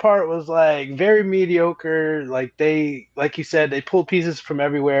first part was like very mediocre. Like you said, they pulled pieces from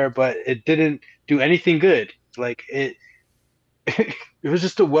everywhere, but it didn't do anything good. Like it was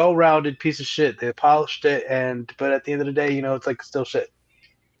just a well-rounded piece of shit. They polished it, but at the end of the day, it's like still shit.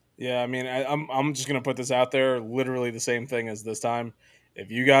 Yeah, I mean, I'm just gonna put this out there. Literally the same thing as this time.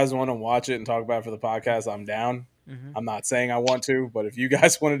 If you guys want to watch it and talk about it for the podcast, I'm down. Mhm. I'm not saying I want to, but if you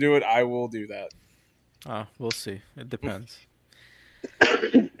guys want to do it, I will do that. Oh, we'll see. It depends.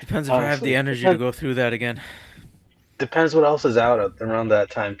 Depends if I have the Honestly, energy to go through that again. Depends what else is out around that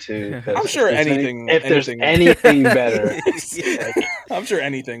time too. 'cause I'm sure if there's anything- if there's anything- anything better, Yeah. I'm sure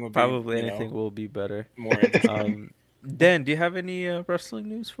anything would be Probably you know, anything will be better. more interesting. Dan, do you have any wrestling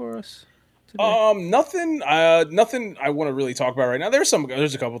news for us today? Nothing. Nothing I want to really talk about right now. There's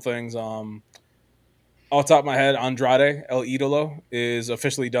a couple things. Off the top of my head, Andrade El Idolo is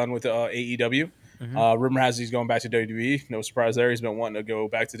officially done with AEW. Rumor has he's going back to WWE. No surprise there. He's been wanting to go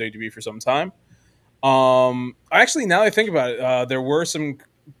back to WWE for some time. Actually, now that I think about it, there were some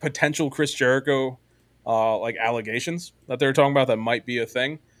potential Chris Jericho like allegations that they were talking about that might be a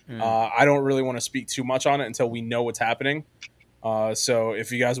thing. I don't really want to speak too much on it until we know what's happening. So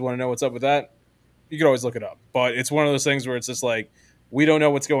if you guys want to know what's up with that, you can always look it up. But it's one of those things where it's just like we don't know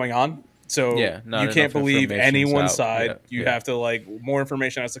what's going on. So you can't believe anyone's side. You have to like more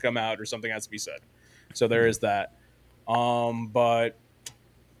information has to come out or something has to be said. So there is that. But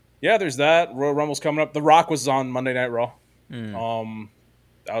yeah, there's that. Royal Rumble's coming up. The Rock was on Monday Night Raw.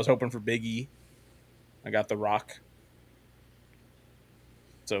 I was hoping for Big E. I got The Rock.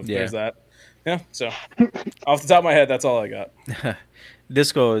 So there's that. Yeah. So off the top of my head, that's all I got.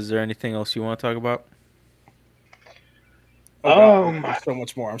 Disco, is there anything else you want to talk about? There's so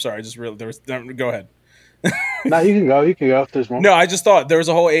much more. I'm sorry. I just realized go ahead. No, you can go. You can go if there's more. No, I just thought there was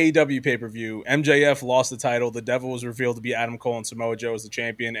a whole AEW pay-per-view. MJF lost the title. The Devil was revealed to be Adam Cole and Samoa Joe as the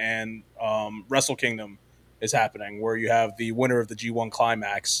champion. And Wrestle Kingdom is happening where you have the winner of the G1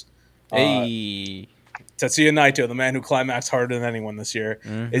 Climax. Hey. Tetsuya Naito, the man who climaxed harder than anyone this year,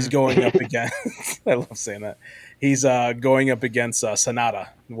 is going up against. I love saying that. He's going up against Sanada,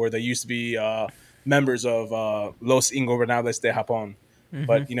 where they used to be members of Los Ingobernables de Japón.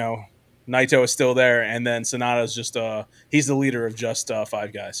 But, Naito is still there, and then Sanada is just he's the leader of just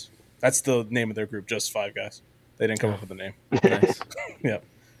Five Guys. That's the name of their group, just Five Guys. They didn't come up with the name. Nice. Yeah.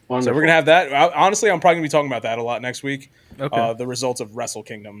 Wonderful. So we're gonna have that. Honestly, I'm probably gonna be talking about that a lot next week. Okay. The results of Wrestle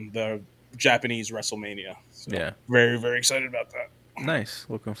Kingdom, the Japanese WrestleMania. So yeah. Very, very excited about that. Nice.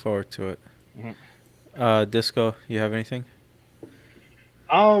 Looking forward to it. Disco, you have anything?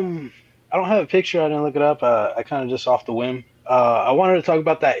 I don't have a picture. I didn't look it up. I kind of just off the whim. I wanted to talk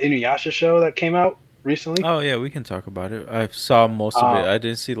about that Inuyasha show that came out recently. Oh yeah, we can talk about it. I saw most of it. I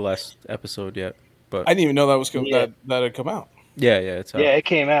didn't see the last episode yet, but I didn't even know that was that had come out. Yeah, it's out. Yeah, it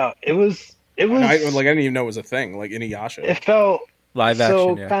came out. It was. I didn't even know it was a thing. Like Inuyasha. It felt live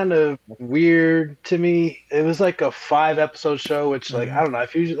action. So kind of weird to me. It was like a 5-episode show, which like I don't know.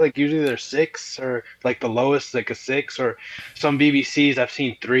 If usually there's 6 or like the lowest like a 6 or some BBCs I've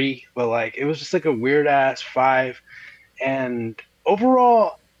seen 3, but like it was just like a weird ass 5. And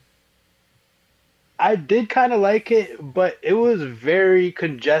overall, I did kind of like it, but it was very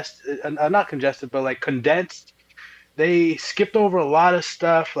congested. Not congested, but like condensed. They skipped over a lot of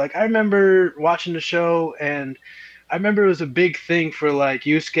stuff. Like I remember watching the show, and I remember it was a big thing for like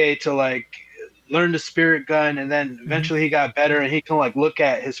Yusuke to like learn the spirit gun, and then eventually he got better, and he can like look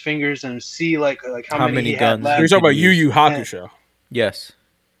at his fingers and see like how many he guns had left. You're talking about Yu Yu Hakusho. Yes.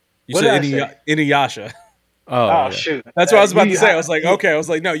 You said Inuyasha. Oh shoot! That's what I was about to say. I was like, okay. I was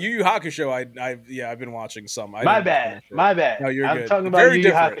like, no, Yu Yu Hakusho. I've been watching some. My bad. No, you're I'm good. talking about Yu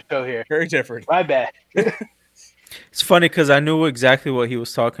Yu Hakusho here. Very different. My bad. It's funny because I knew exactly what he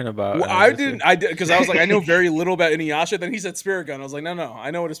was talking about. Well, I did because I was like, I know very little about Inuyasha. Then he said spirit gun. I was like, no,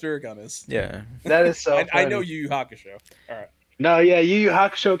 I know what a spirit gun is. Yeah, that is so. I know Yu Yu Hakusho. All right. No, yeah, Yu Yu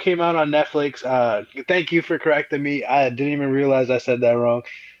Hakusho came out on Netflix. Thank you for correcting me. I didn't even realize I said that wrong.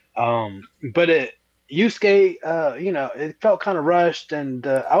 But Yusuke, it felt kind of rushed, and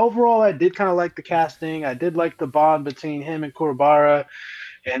overall, I did kind of like the casting. I did like the bond between him and Kurobara,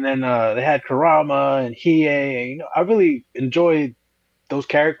 and then they had Kurama and Hiei. And, I really enjoyed those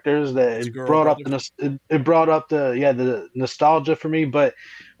characters. That it brought up the nostalgia for me. But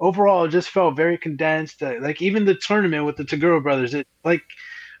overall, it just felt very condensed. Like even the tournament with the Taguro brothers,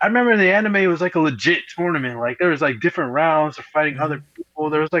 I remember the anime, it was like a legit tournament. Like there was like different rounds of fighting other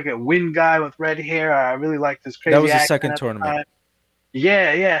people. There was like a wind guy with red hair. I really liked this crazy. That was the second tournament.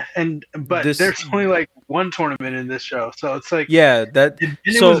 Yeah. But there's only like one tournament in this show. So it's like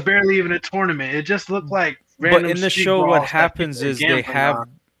it was barely even a tournament. It just looked like random. But in the show what happens is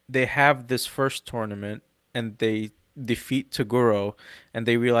they have this first tournament and they defeat Taguro and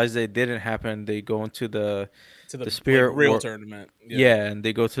they realize that it didn't happen. They go into the spirit real tournament. Yeah, and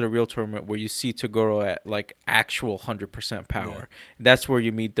they go to the real tournament where you see Taguro at like actual 100% power. Yeah. That's where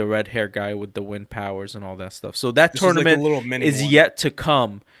you meet the red hair guy with the wind powers and all that stuff. So that tournament is yet to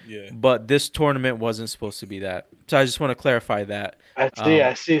come. Yeah. But this tournament wasn't supposed to be that. So I just want to clarify that.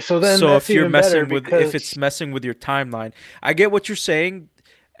 I see. So then if you're messing with if it's messing with your timeline, I get what you're saying,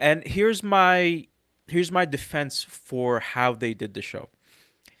 and here's my defense for how they did the show.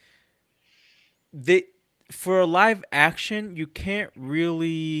 For a live action, you can't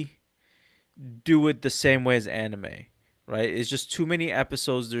really do it the same way as anime, right? It's just too many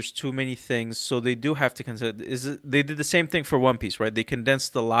episodes. There's too many things, so they do have to consider. They did the same thing for One Piece, right? They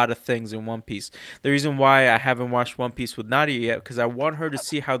condensed a lot of things in One Piece. The reason why I haven't watched One Piece with Nadia yet, because I want her to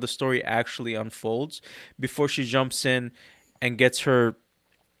see how the story actually unfolds before she jumps in and gets her.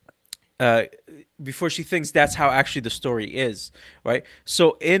 Uh, Before she thinks that's how actually the story is, right?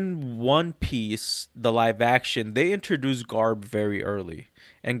 So in One Piece, the live action, they introduce Garb very early,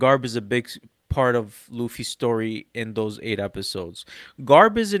 and Garb is a big part of Luffy's story in those 8 episodes.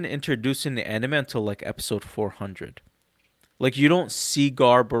 Garb isn't introduced in the anime until like episode 400. Like you don't see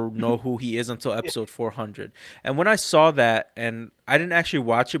Garb or know who he is until episode 400. And when I saw that, and I didn't actually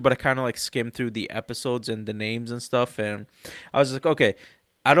watch it, but I kind of like skimmed through the episodes and the names and stuff, and I was like, okay,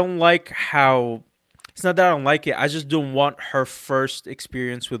 I don't like how. It's not that I don't like it. I just don't want her first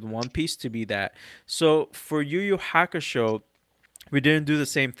experience with One Piece to be that. So for Yu Yu Hakusho, we didn't do the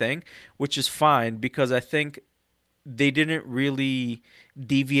same thing, which is fine because I think they didn't really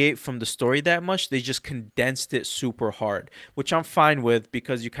deviate from the story that much. They just condensed it super hard, which I'm fine with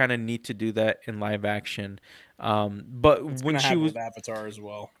because you kind of need to do that in live action. But It's when gonna she happen was, with Avatar as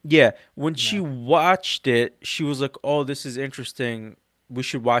well. yeah, when she Yeah. watched it, she was like, "Oh, this is interesting. We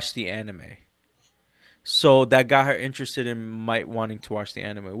should watch the anime." So that got her interested in might wanting to watch the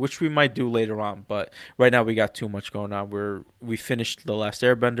anime, which we might do later on. But right now we got too much going on. We finished the last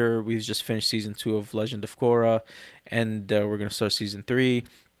Airbender. We just finished season 2 of Legend of Korra, and we're gonna start season 3.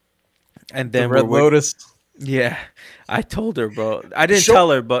 And The then Red we're Lotus. yeah. I told her, bro. I didn't Show-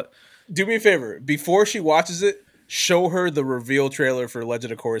 tell her, but Do me a favor. Before she watches it, show her the reveal trailer for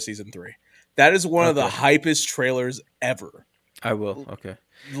Legend of Korra season 3. That is one of the Okay. hypest trailers ever. I will. Okay.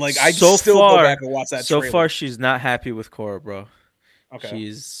 Like I So still far- go back and watch that. So trailer. far, she's not happy with Korra, bro. okay,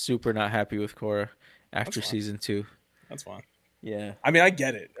 She's super not happy with Korra after That's fine. season 2. that's fine. Yeah. I mean, I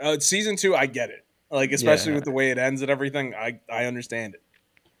get it. Season 2, I get it. Like especially Yeah. with the way it ends and everything, I understand it.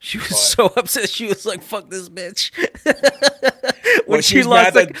 She was But- so upset. She was like, "Fuck this bitch." when Well, she was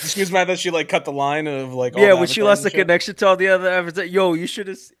lost, mad that she was mad that she like cut the line of like all yeah, the when she avatars lost and the shit. connection to all the other avatars. Yo, you should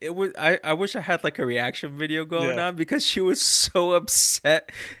have. It was. I wish I had like a reaction video going Yeah. on because she was so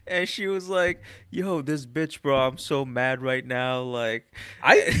upset, and she was like, "Yo, this bitch, bro, I'm so mad right now." Like,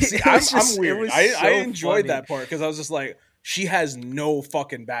 I see, it I'm, was just- I'm it weird. was I so enjoyed funny. that part because I was just like, she has no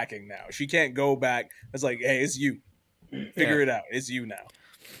fucking backing now. She can't go back. It's like, hey, it's you. Figure Yeah. it out. It's you now.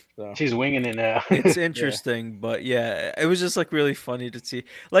 So She's winging it now. It's interesting, but yeah, it was just like really funny to see.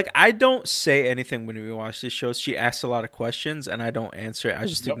 Like, I don't say anything when we watch these shows. She asks a lot of questions, and I don't answer it. I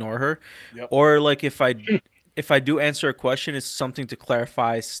just Yep. ignore her. Yep. Or like if I do answer a question, it's something to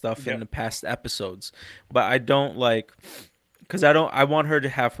clarify stuff Yep. in the past episodes. But I don't like because I want her to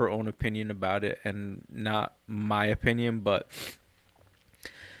have her own opinion about it and not my opinion. But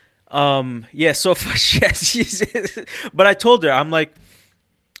yeah. So far, she's but I told her I'm like.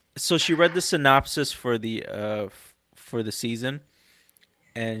 So she read the synopsis for the season,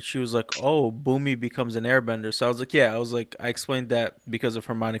 and she was like, "Oh, Boomy becomes an airbender." So I was like, "Yeah." I was like, I explained that because of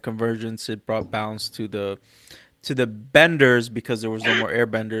Hermione convergence, it brought balance to the benders because there was no more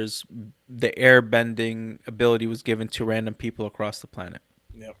airbenders. The airbending ability was given to random people across the planet,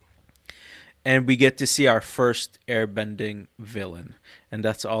 yep. and we get to see our first airbending villain, and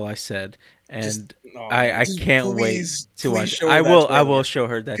that's all I said. And I can't wait to watch. I will show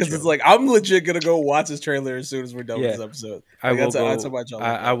her that because it's trailer. like I'm legit gonna go watch this trailer as soon as we're done Yeah. with this episode. I Like, will that's go. how much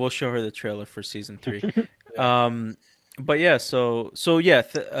I will show her the trailer for season 3. Yeah. But yeah, so yeah,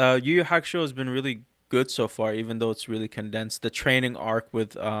 Yu Yu Hakusho has been really good so far, even though it's really condensed. The training arc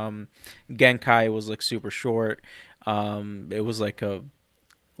with Genkai was like super short. It was like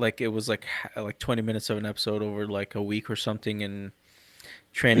it was like 20 minutes of an episode over like a week or something in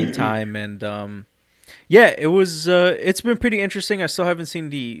training time, and yeah, it was. It's been pretty interesting. I still haven't seen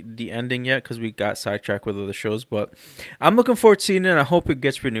the ending yet because we got sidetracked with other shows, but I'm looking forward to seeing it. I hope it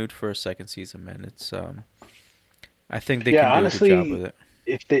gets renewed for a second season, man. It's I think they Yeah, can do honestly, a good job with it.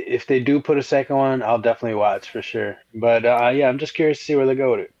 If they do put a second one, I'll definitely watch for sure. But yeah, I'm just curious to see where they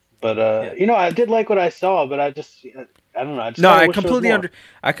go with it. But Yeah. I did like what I saw, but I don't know. I just No, kinda I wish there was completely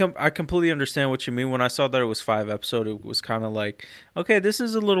more. I completely understand what you mean. When I saw that it was 5 episodes, it was kind of like, okay, this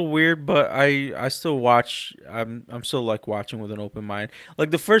is a little weird, but I still watch. I'm still like watching with an open mind.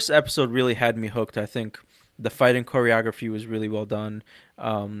 Like the first episode really had me hooked. I think the fighting choreography was really well done.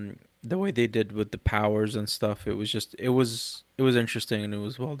 The way they did with the powers and stuff, it was just it was interesting and it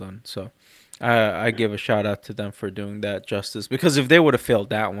was well done. So I give a shout out to them for doing that justice because if they would have failed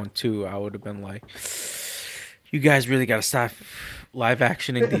that one too, I would have been like, you guys really got to stop live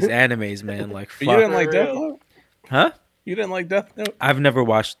actioning these animes, man. Like, You fuck. didn't like Death Note? Huh? You didn't like Death Note? I've never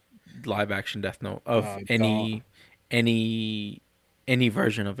watched live action Death Note of Oh, any any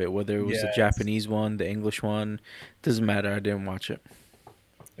version of it, whether it was the Yes. Japanese one, the English one, doesn't matter. I didn't watch it.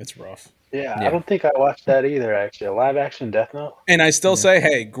 It's rough. Yeah, I Yeah, don't think I watched that either. Actually, a live action Death Note. And I still yeah, say,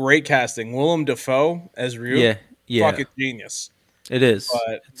 hey, great casting. Willem Dafoe as Ryuk, yeah, yeah. fucking genius. It is.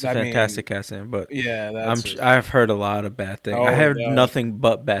 It's a But I mean, fantastic casting, but yeah, that's just, I've heard a lot of bad things. I oh heard no. nothing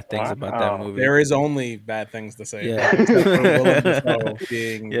but bad things about that Wow. movie. There is only bad things to say Yeah. about it, except for Willem Dafoe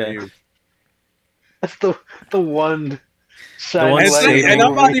being Yeah. Ryuk. That's the one one shining And, light in the saving- and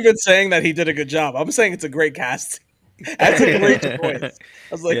I'm not movie. even saying that he did a good job. I'm saying it's a great casting. That's a great choice.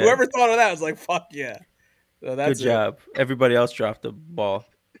 I was like, Yeah. whoever thought of that, I was like, fuck yeah. So Good that's it. job. Everybody else dropped the ball.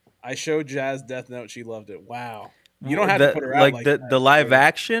 I showed Jazz Death Note. She loved it. Wow. You don't have to put her out like like the that. the live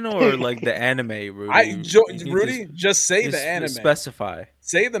action or like the anime, Rudy. You need to Rudy, just say the just anime. specify.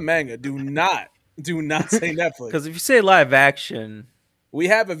 Say the manga. Do not say Netflix. Because if you say live action, We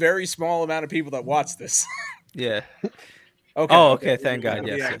have a very small amount of people that watch this. yeah. Okay. Oh, okay, thank God,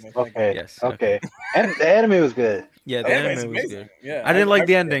 The yes, anime, yes. thank God. Okay. Yes, Okay. And the anime was good. Yeah, The the anime's anime was amazing. good. Yeah, I didn't like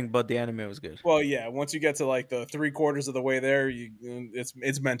the I- ending, but the anime was good. Well, yeah. Once you get to like the 3/4 of the way there,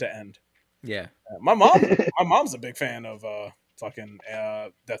 it's meant to end. Yeah, My mom's a big fan of fucking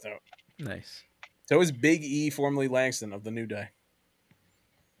Death Note. nice. So is Big E, formerly Langston of the New Day.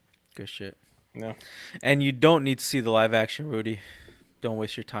 Good shit. No, And you don't need to see the live action, Rudy. Don't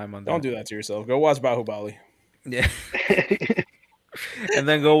waste your time on that. don't do that to yourself. Go watch Bahubali. Yeah. And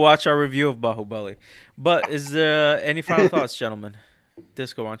then go watch our review of Bahubali. But is there any final thoughts, gentlemen?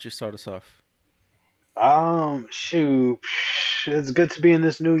 Disco, why don't you start us off? Shoot, it's good to be in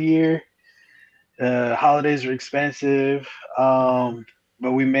this new year. Holidays are expensive.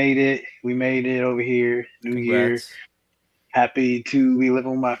 But we made it. We made it over here. New year. Congrats. Happy to be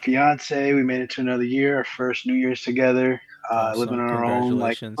living with my fiance. We made it to another year. Our first New Year's together. Awesome. Living in our own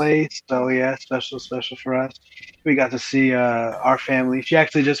like Congratulations. place. So yeah, special for us. We got to see our family. She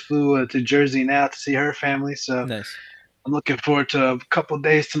actually just flew to Jersey now to see her family. So Nice. I'm looking forward to a couple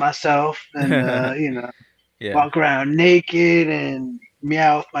days to myself and Yeah. walk around naked and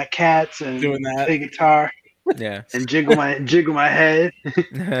meow with my cats and Doing that. play guitar Yeah. and jiggle my head.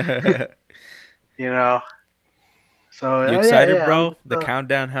 You know. So You yeah, excited, yeah, bro? I'm- The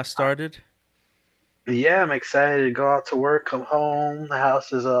countdown has started. Yeah, I'm excited to go out to work, come home. The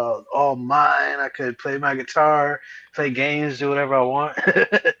house is all mine. I could play my guitar, play games, do whatever I want.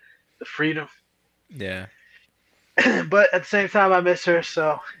 The freedom. Yeah. But at the same time, I miss her,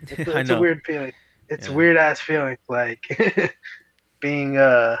 so it's I a know. weird feeling. It's a Yeah. weird ass feeling, like being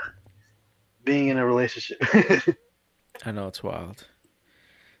in a relationship. I know it's wild.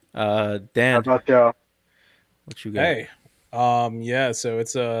 How Dan, about y'all? what you got? Hey, yeah. So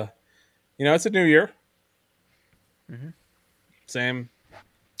it's it's a new year. Mhm. Same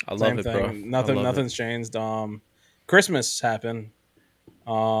I love Same it, thing. bro. I love it. Nothing's changed. Christmas happened.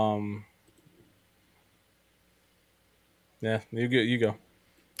 Yeah, you go.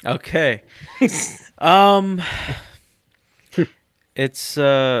 Okay.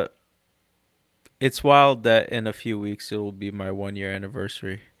 It's wild that in a few weeks it will be my 1 year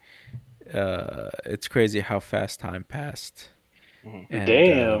anniversary. It's crazy how fast time passed. Mhm. And,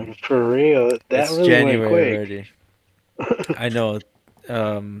 Damn, for real. That it's really January went already. I know.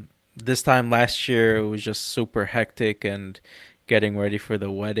 This time last year it was just super hectic and getting ready for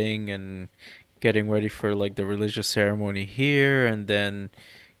the wedding and getting ready for like the religious ceremony here and then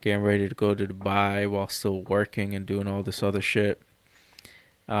getting ready to go to Dubai while still working and doing all this other shit.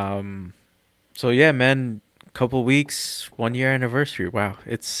 So yeah, man, couple weeks, 1 year anniversary. Wow.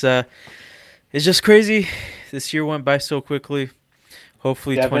 It's just crazy. This year went by so quickly.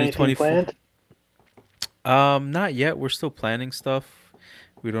 Hopefully You have anything 2024. planned? Not yet. We're still planning stuff.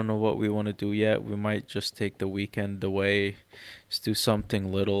 We don't know what we want to do yet. We might just take the weekend away, just do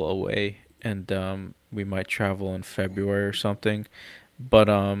something little away, and we might travel in February or something. But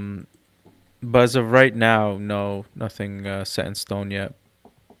as of right now, no, nothing set in stone yet.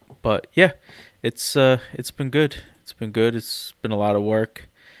 But yeah, it's been good. It's been good. It's been a lot of work,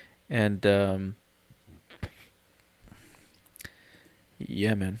 and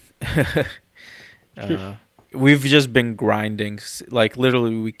yeah, man. We've just been grinding. Like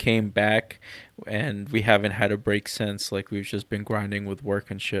literally, we came back, and we haven't had a break since. Like we've just been grinding with work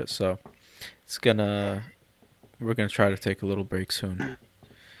and shit. So we're gonna try to take a little break soon.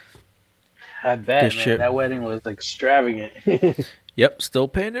 I bet, Good man. shit. That wedding was extravagant. Yep, still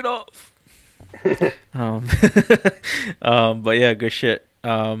paying it off. Um, but yeah, good shit.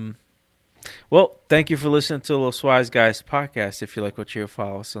 Well, thank you for listening to Los Wise Guys podcast. If you like what you hear,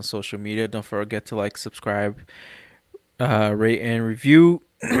 follow us on social media. Don't forget to like, subscribe, rate, and review.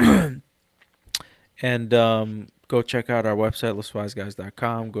 And Go check out our website,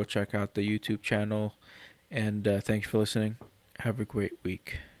 lostwiseguys.com. Go check out the YouTube channel. And thank you for listening. Have a great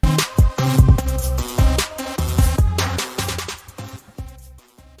week.